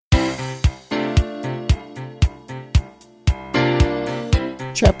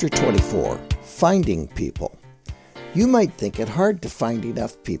Chapter 24, Finding People. You might think it hard to find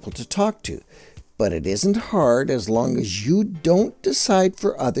enough people to talk to, but it isn't hard as long as you don't decide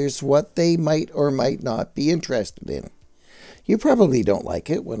for others what they might or might not be interested in. You probably don't like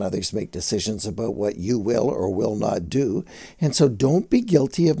it when others make decisions about what you will or will not do, and so don't be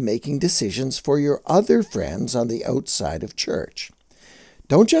guilty of making decisions for your other friends on the outside of church.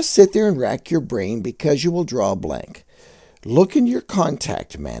 Don't just sit there and rack your brain because you will draw a blank. Look in your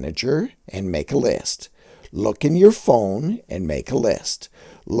contact manager and make a list. Look in your phone and make a list.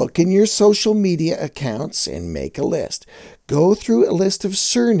 Look in your social media accounts and make a list. Go through a list of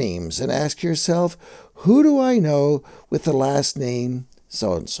surnames and ask yourself, who do I know with the last name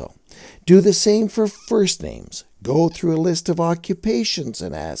so-and-so? Do the same for first names. Go through a list of occupations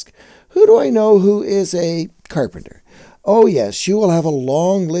and ask, who do I know who is a carpenter? Oh yes, you will have a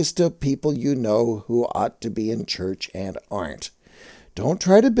long list of people you know who ought to be in church and aren't. Don't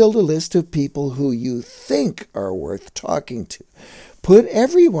try to build a list of people who you think are worth talking to. Put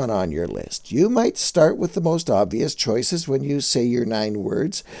everyone on your list. You might start with the most obvious choices when you say your 9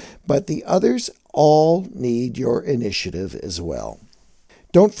 words, but the others all need your initiative as well.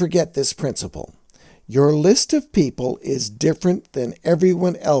 Don't forget this principle. Your list of people is different than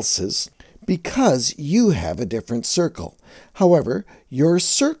everyone else's because you have a different circle. However, your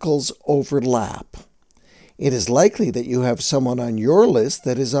circles overlap. It is likely that you have someone on your list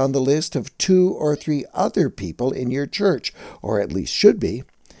that is on the list of 2 or 3 other people in your church, or at least should be.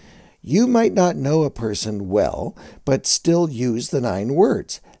 You might not know a person well, but still use the 9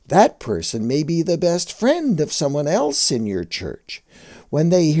 words. That person may be the best friend of someone else in your church. When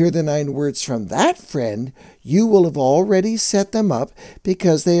they hear the 9 words from that friend, you will have already set them up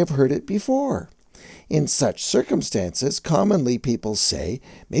because they have heard it before. In such circumstances, commonly people say,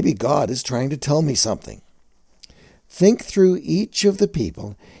 maybe God is trying to tell me something. Think through each of the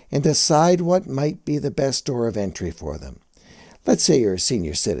people and decide what might be the best door of entry for them. Let's say you're a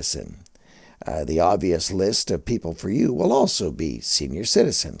senior citizen. The obvious list of people for you will also be senior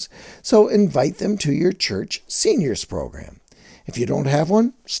citizens, so invite them to your church seniors program. If you don't have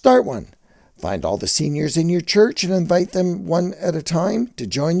one, start one. Find all the seniors in your church and invite them one at a time to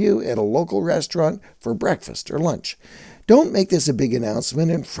join you at a local restaurant for breakfast or lunch. Don't make this a big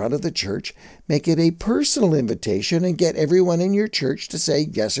announcement in front of the church. Make it a personal invitation and get everyone in your church to say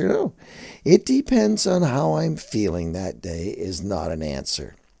yes or no. It depends on how I'm feeling that day is not an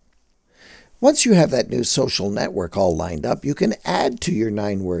answer. Once you have that new social network all lined up, you can add to your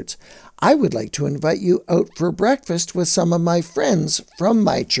 9 words. I would like to invite you out for breakfast with some of my friends from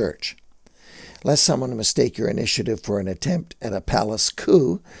my church. Lest someone mistake your initiative for an attempt at a palace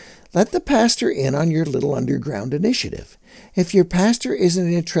coup, let the pastor in on your little underground initiative. If your pastor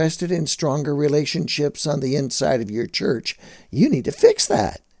isn't interested in stronger relationships on the inside of your church, you need to fix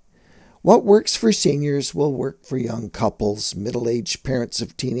that. What works for seniors will work for young couples, middle-aged parents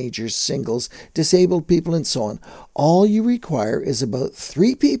of teenagers, singles, disabled people, and so on. All you require is about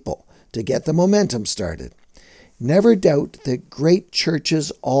 3 people to get the momentum started. Never doubt that great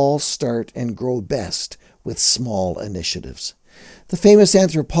churches all start and grow best with small initiatives. The famous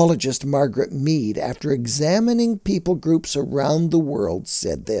anthropologist Margaret Mead, after examining people groups around the world,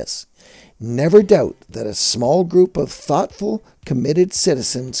 said this: "Never doubt that a small group of thoughtful, committed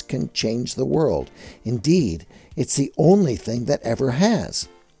citizens can change the world. Indeed, it's the only thing that ever has."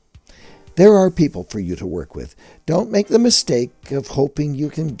 There are people for you to work with. Don't make the mistake of hoping you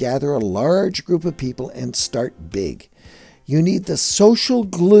can gather a large group of people and start big. You need the social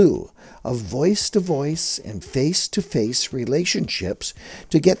glue of voice-to-voice and face-to-face relationships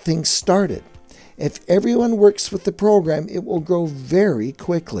to get things started. If everyone works with the program, it will grow very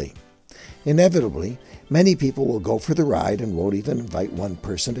quickly. Inevitably, many people will go for the ride and won't even invite one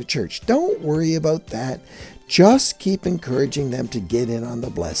person to church. Don't worry about that. Just keep encouraging them to get in on the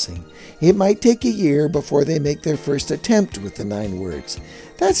blessing. It might take a year before they make their first attempt with the 9 words.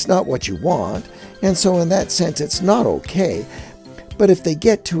 That's not what you want, and so in that sense it's not okay. But if they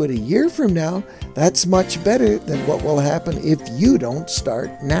get to it a year from now, that's much better than what will happen if you don't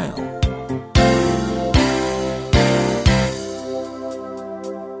start now.